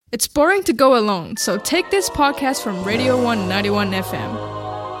It's boring to go alone, so take this podcast from Radio 191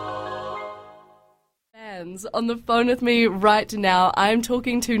 FM. Fans on the phone with me right now. I'm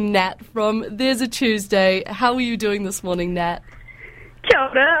talking to Nat from There's a Tuesday. How are you doing this morning, Nat? Kia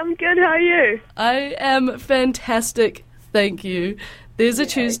ora, I'm good. How are you? I am fantastic, thank you. There's a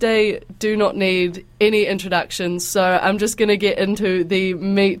Tuesday, do not need any introductions, so I'm just going to get into the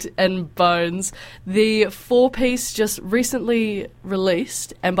meat and bones. The four-piece just recently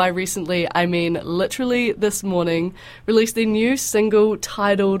released, and by recently I mean literally this morning, released their new single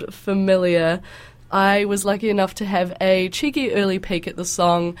titled Familiar. I was lucky enough to have a cheeky early peek at the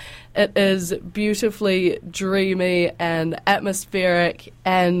song. It is beautifully dreamy and atmospheric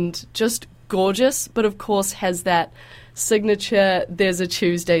and just gorgeous, but of course has that signature There's a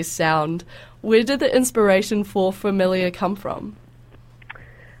Tuesday sound. Where did the inspiration for Familiar come from?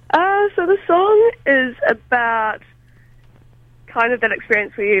 So the song is about kind of that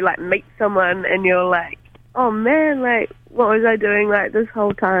experience where you like meet someone and you're like, oh man, like what was I doing like this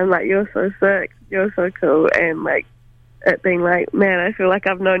whole time? Like you're so sick, you're so cool, and like it being like, man, I feel like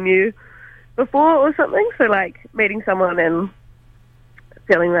I've known you before or something. So like meeting someone and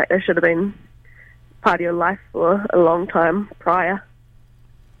feeling like they should have been part of your life for a long time prior.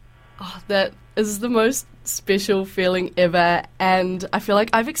 Oh, that is the most special feeling ever, and I feel like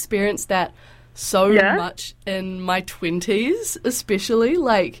I've experienced that so much in my 20s especially.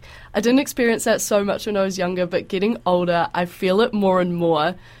 Like, I didn't experience that so much when I was younger, but getting older, I feel it more and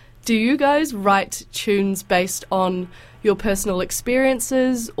more. Do you guys write tunes based on your personal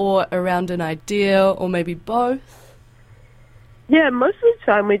experiences or around an idea, or maybe both? Yeah, most of the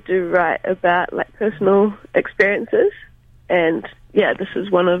time we do write about like personal experiences, and yeah, this is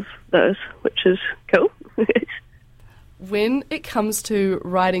one of those, which is cool. When it comes to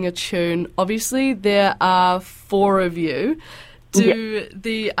writing a tune, obviously there are four of you. Do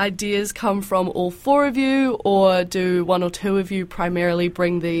the ideas come from all four of you, or do one or two of you primarily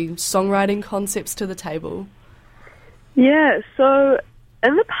bring the songwriting concepts to the table? Yeah, so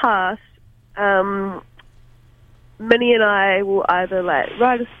in the past, Minnie and I will either like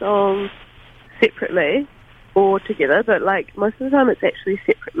write a song separately or together, but like most of the time it's actually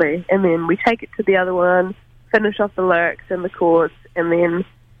separately, and then we take it to the other one, finish off the lyrics and the chords, and then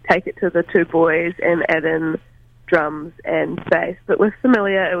take it to the two boys and add in drums and bass. But with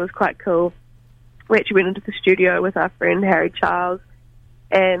Familiar, it was quite cool. We actually went into the studio with our friend Harry Charles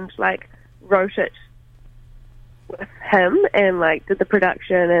and like wrote it with him, and like did the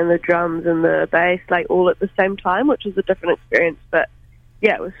production and the drums and the bass like all at the same time, which was a different experience, but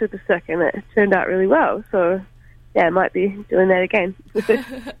yeah, it was super sick and it turned out really well. So yeah, I might be doing that again.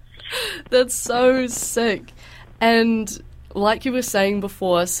 That's so sick. And like you were saying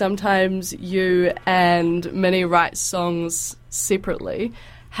before, sometimes you and Minnie write songs separately.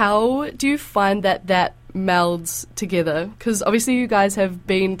 How do you find that melds together? Because obviously you guys have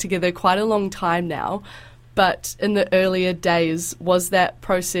been together quite a long time now, but in the earlier days, was that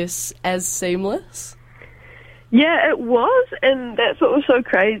process as seamless? Yeah, it was, and that's what was so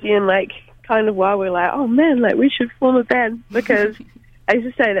crazy, and like kind of why we're like, oh man, like we should form a band, because I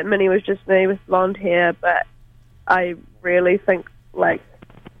used to say that Minnie was just me with blonde hair, but I really think like,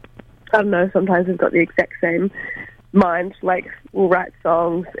 I don't know, sometimes we've got the exact same mind. Like we'll write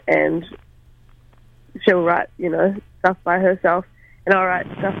songs and she'll write, you know, stuff by herself, and I'll write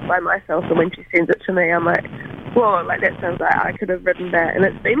stuff by myself, and when she sends it to me, I'm like, whoa, like that sounds like I could have written that. And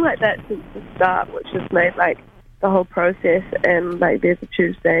it's been like that since the start, which has made like the whole process and like There's a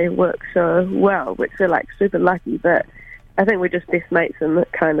Tuesday work so well, which we're like super lucky. But I think we're just best mates, and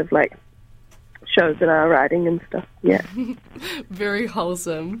it kind of like shows in our writing and stuff. Yeah. Very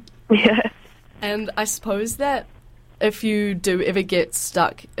wholesome. Yeah. And I suppose that if you do ever get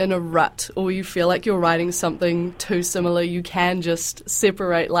stuck in a rut, or you feel like you're writing something too similar, you can just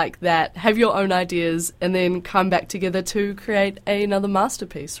separate like that, have your own ideas, and then come back together to create another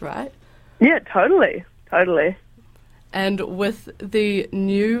masterpiece, right? Yeah, totally. And with the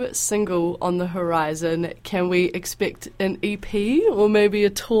new single on the horizon, can we expect an EP or maybe a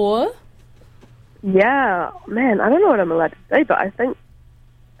tour? Yeah, man, I don't know what I'm allowed to say, but I think,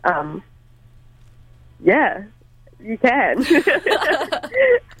 yeah, you can.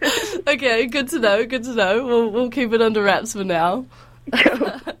 Okay, good to know. We'll keep it under wraps for now.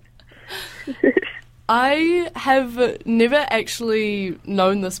 Cool. I have never actually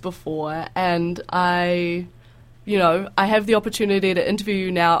known this before, and I have the opportunity to interview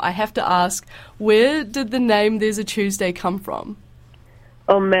you now. I have to ask, where did the name There's a Tuesday come from?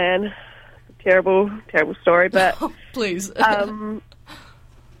 Oh man, terrible story, but please.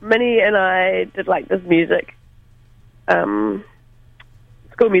 Minnie and I did like this music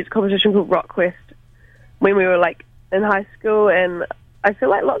school music competition called Rock Quest when we were like in high school, and I feel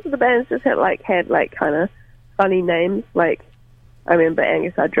like lots of the bands just had kind of funny names. Like I remember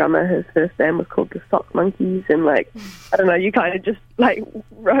Angus, our drummer, his first band was called the Sock Monkeys, and like I don't know, you kind of just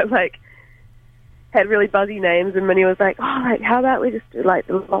wrote had really buzzy names, and Minnie was like, oh, like how about we just do like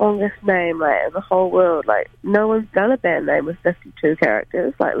the longest name like in the whole world? Like no one's done a band name with 52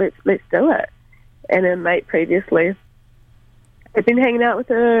 characters. Like let's do it. And her mate previously had been hanging out with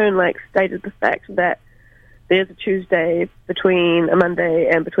her and like stated the fact that there's a Tuesday between a Monday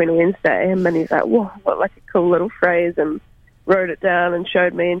and between a Wednesday, and Minnie's like, whoa, what like a cool little phrase, and wrote it down and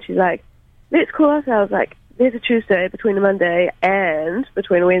showed me, and she's like, let's call ourselves like there's a Tuesday between a Monday and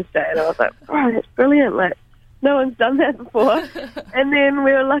between a Wednesday. And I was like, oh, that's brilliant, like no one's done that before. And then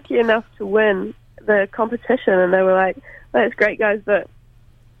we were lucky enough to win the competition, and they were like, oh, that's great guys, but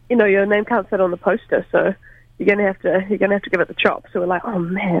you know your name can't fit on the poster, so you're gonna have to give it the chop. So we're like, oh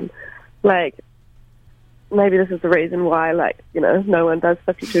man, like maybe this is the reason why, like, you know, no one does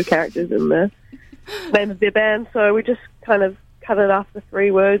 52 characters in the name of their band. So we just kind of cut it after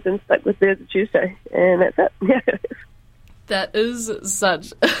 3 words and stuck with There's a Tuesday, and that's it. Yeah. That is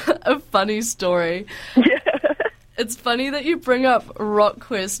such a funny story. Yeah. It's funny that you bring up Rock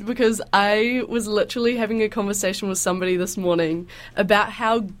Quest, because I was literally having a conversation with somebody this morning about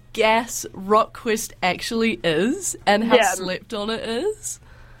how gas Rock Quest actually is and how slept on it is.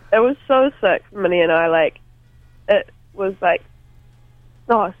 It was so sick, Minnie and I. Like, it was like,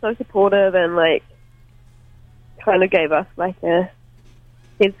 oh, so supportive, and like kind of gave us like a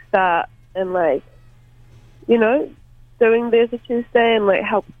head start, and like, you know, doing There's a Tuesday, and like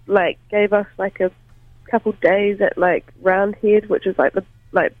helped, like gave us like a couple days at like Roundhead, which is like the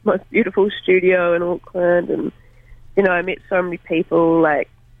most beautiful studio in Auckland. And you know, I met so many people like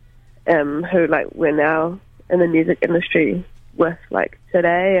who like we're now in the music industry with like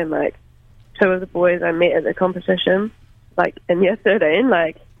today, and like 2 of the boys I met at the competition like in year 13,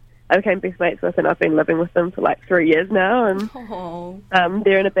 like I became best mates with, and I've been living with them for like 3 years now, and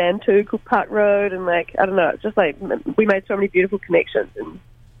they're in a band too called Park Road, and like I don't know, it's just like we made so many beautiful connections, and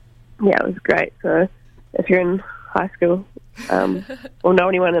yeah, it was great. So if you're in high school or know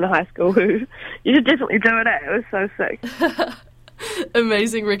anyone in high school, who you should definitely do it. It was so sick.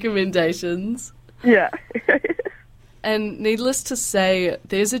 Amazing recommendations. Yeah. And needless to say,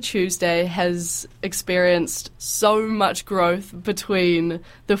 There's a Tuesday has experienced so much growth between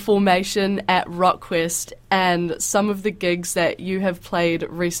the formation at RockQuest and some of the gigs that you have played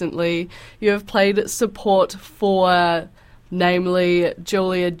recently. You have played support for, namely,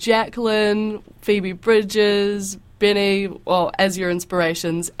 Julia Jacqueline, Phoebe Bridges, Benny, well, as your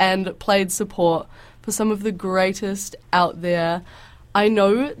inspirations, and played support for some of the greatest out there. I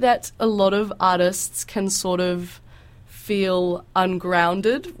know that a lot of artists can sort of feel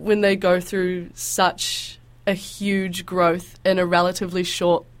ungrounded when they go through such a huge growth in a relatively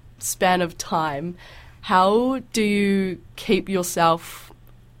short span of time. How do you keep yourself,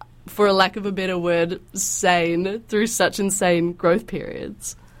 for a lack of a better word, sane through such insane growth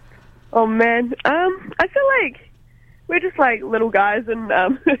periods? Oh man, I feel like we're just like little guys, and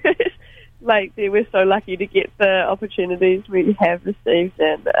like we're so lucky to get the opportunities we have received,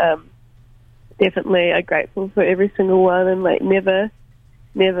 and definitely are grateful for every single one, and like never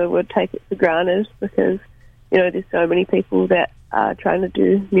would take it for granted, because you know there's so many people that are trying to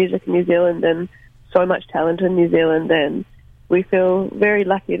do music in New Zealand, and so much talent in New Zealand, and we feel very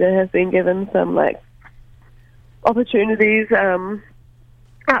lucky to have been given some like opportunities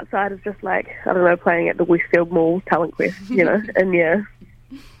outside of just like, I don't know, playing at the Westfield Mall Talent Quest, you know, in year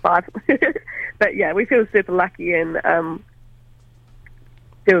 5. But yeah, we feel super lucky, and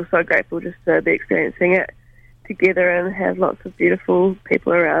feel so grateful just to be experiencing it together and have lots of beautiful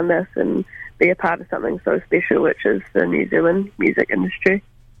people around us and be a part of something so special, which is the New Zealand music industry.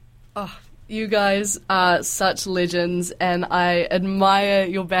 Oh, you guys are such legends, and I admire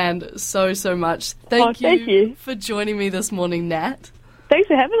your band so, so much. Thank you for joining me this morning, Nat. Thanks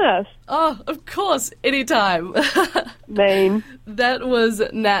for having us. Oh, of course, anytime. Main. That was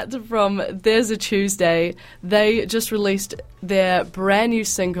Nat from There's a Tuesday. They just released their brand new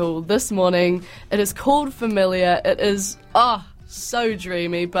single this morning. It is called Familiar. It is, so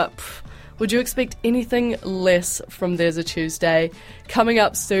dreamy, but would you expect anything less from There's a Tuesday? Coming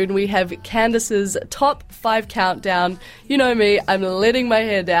up soon, we have Candice's Top 5 Countdown. You know me, I'm letting my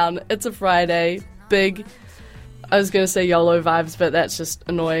hair down. It's a Friday. Big, I was going to say YOLO vibes, but that's just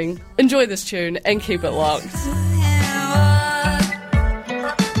annoying. Enjoy this tune and keep it locked.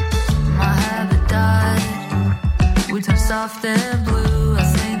 Soft and blue, I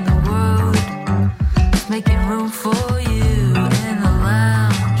sing the word, just making room for you in the lounge.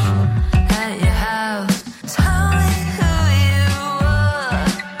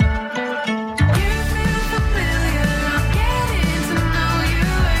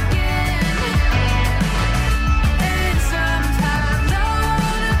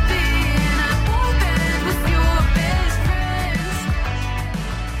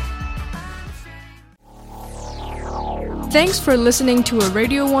 Thanks for listening to a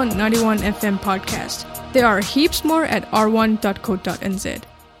Radio 191 FM podcast. There are heaps more at r1.co.nz.